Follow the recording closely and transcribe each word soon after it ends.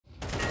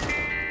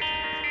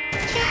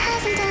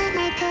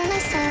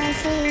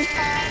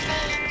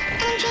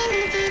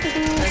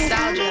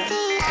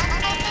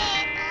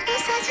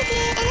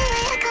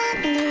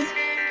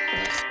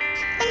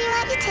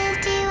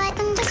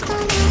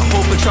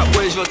trap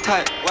boys your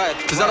type.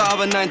 Cause I don't have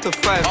a 9 to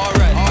 5.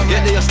 I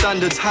get that your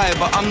standards high,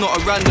 but I'm not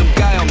a random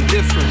guy, I'm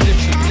different.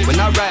 When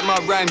I write my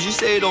rhymes, you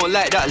say you don't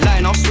like that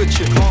line, I'll switch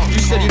it. You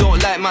said you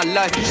don't like my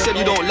life, you said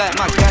you don't like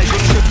my guys, you're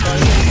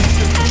tripping.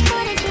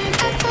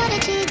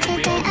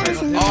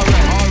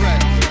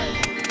 Alright.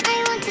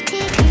 I want to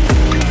take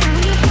control from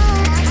your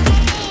heart.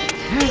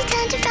 You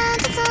turned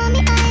around and saw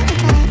me eye to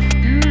eye.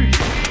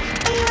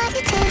 And you like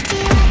your tasty,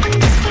 I'm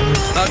just for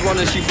Bad one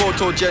and she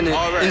photogenic.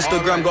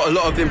 Instagram got a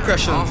lot of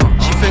impressions.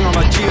 She think I'm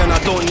a G and I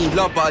don't need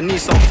love, but I need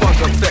some fuck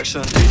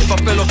affection. If I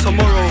fell off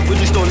tomorrow, would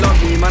you still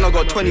love me? Man, I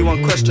got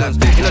 21 questions.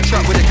 In a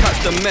trap with a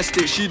catch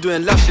domestic, she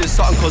doing lashes,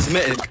 something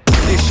cosmetic.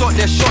 They shot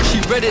their shot, she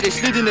read it, they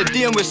slid in the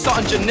DM with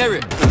something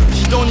generic.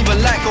 She don't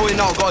even like going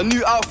out, got a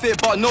new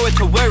outfit but nowhere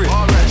to wear it.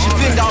 She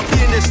think that I'm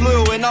being this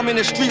loyal when I'm in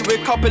the street with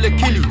a couple of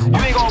killies.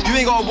 You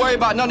ain't gotta worry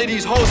about none of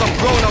these hoes, I'm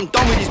grown, I'm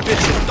done with these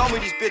bitches. Done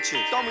with these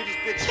bitches.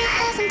 Your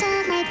hands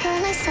under my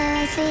pillow, so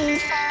I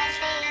sleep.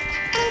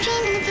 I'm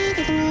dreaming of you,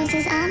 the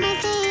roses on my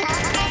feet.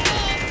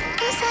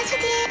 I'm obsessed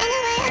with you in a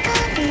way I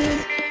can't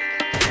breathe.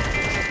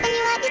 When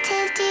you wipe your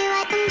tears, do you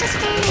wipe them just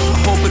for me?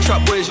 I hope a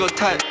trap boy is your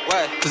type.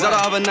 Cause I don't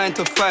have a 9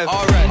 to 5.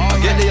 I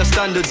get that your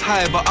standards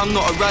high, but I'm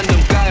not a random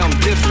guy, I'm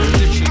different.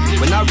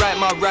 When I write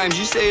my rhymes,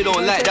 you say you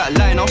don't like that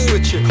line, I'll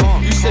switch it.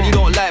 You said you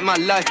don't like my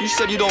life, you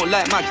said you don't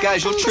like my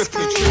guys, you're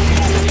tripping.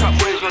 Trap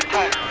boy is your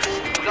type.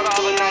 Cause I don't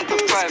have a 9 to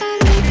 5.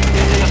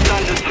 Get that your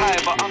standards high,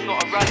 but I'm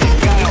not a random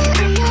guy, I'm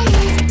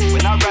different.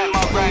 When I write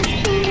my rhymes, you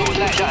say you don't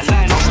like that line.